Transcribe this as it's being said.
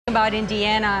About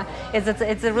Indiana is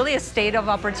it's really a state of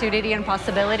opportunity and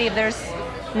possibility. If there's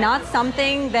not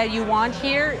something that you want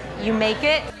here, you make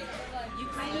it.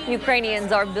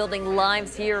 Ukrainians are building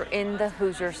lives here in the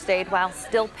Hoosier state while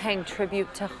still paying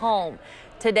tribute to home.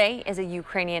 Today is a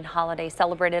Ukrainian holiday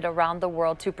celebrated around the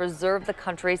world to preserve the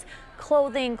country's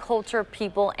clothing, culture,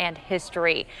 people, and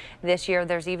history. This year,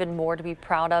 there's even more to be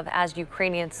proud of as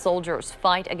Ukrainian soldiers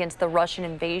fight against the Russian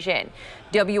invasion.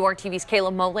 WRTV's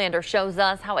Kayla Molander shows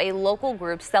us how a local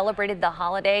group celebrated the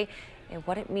holiday and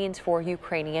what it means for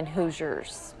Ukrainian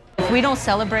Hoosiers. If we don't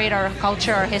celebrate our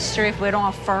culture, our history, if we don't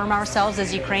affirm ourselves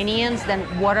as Ukrainians, then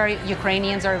what are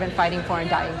Ukrainians are even fighting for and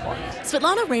dying for?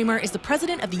 Svetlana Raymer is the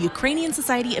president of the Ukrainian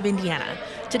Society of Indiana.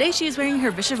 Today she is wearing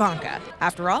her Vyshyvanka.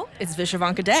 After all, it's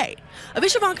Vyshyvanka Day. A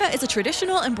Vyshyvanka is a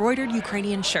traditional embroidered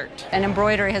Ukrainian shirt. And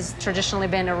embroidery has traditionally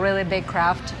been a really big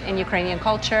craft in Ukrainian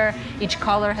culture. Each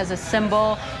color has a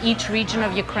symbol. Each region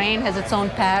of Ukraine has its own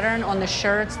pattern on the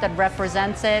shirts that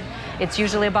represents it. It's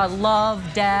usually about love,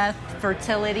 death,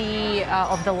 fertility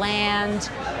of the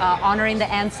land, honoring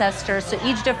the ancestors. So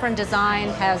each different design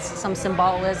has some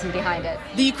symbolism behind it.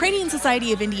 The Ukrainian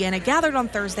Society of Indiana gathered on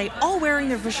Thursday, all wearing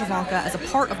their Vyshyvanka as a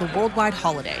part of the worldwide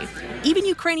holiday. Even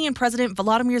Ukrainian President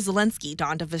Volodymyr Zelensky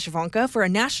donned a Vyshyvanka for a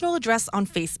national address on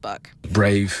Facebook.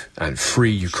 Brave and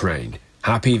free Ukraine.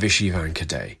 Happy Vyshyvanka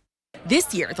Day.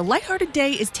 This year, the lighthearted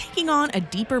day is taking on a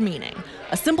deeper meaning,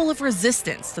 a symbol of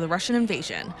resistance to the Russian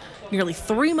invasion. Nearly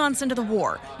 3 months into the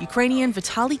war, Ukrainian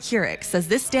Vitaly Kurik says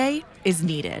this day is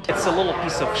needed. It's a little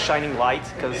piece of shining light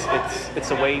because it's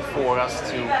a way for us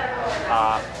to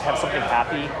have something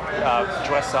happy,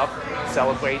 dress up,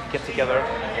 celebrate, get together,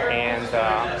 and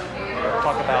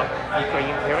talk about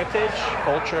Ukrainian heritage,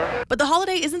 culture. But the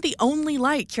holiday isn't the only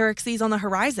light Kurik sees on the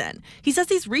horizon. He says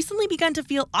he's recently begun to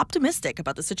feel optimistic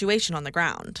about the situation on the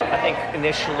ground. I think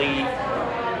initially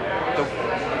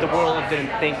the world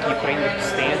didn't think Ukraine would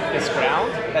stand its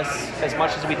ground as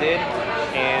much as we did.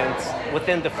 And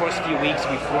within the first few weeks,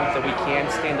 we proved that we can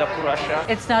stand up to Russia.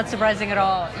 It's not surprising at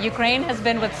all. Ukraine has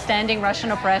been withstanding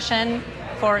Russian oppression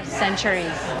for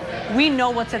centuries. We know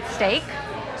what's at stake.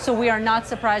 So we are not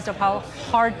surprised of how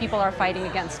hard people are fighting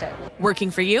against it. Working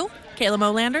for you, Kayla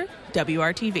Molander,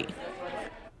 WRTV.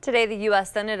 Today, the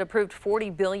U.S. Senate approved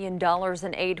 $40 billion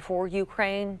in aid for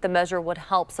Ukraine. The measure would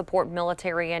help support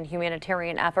military and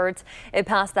humanitarian efforts. It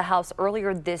passed the House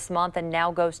earlier this month and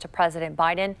now goes to President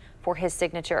Biden for his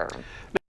signature.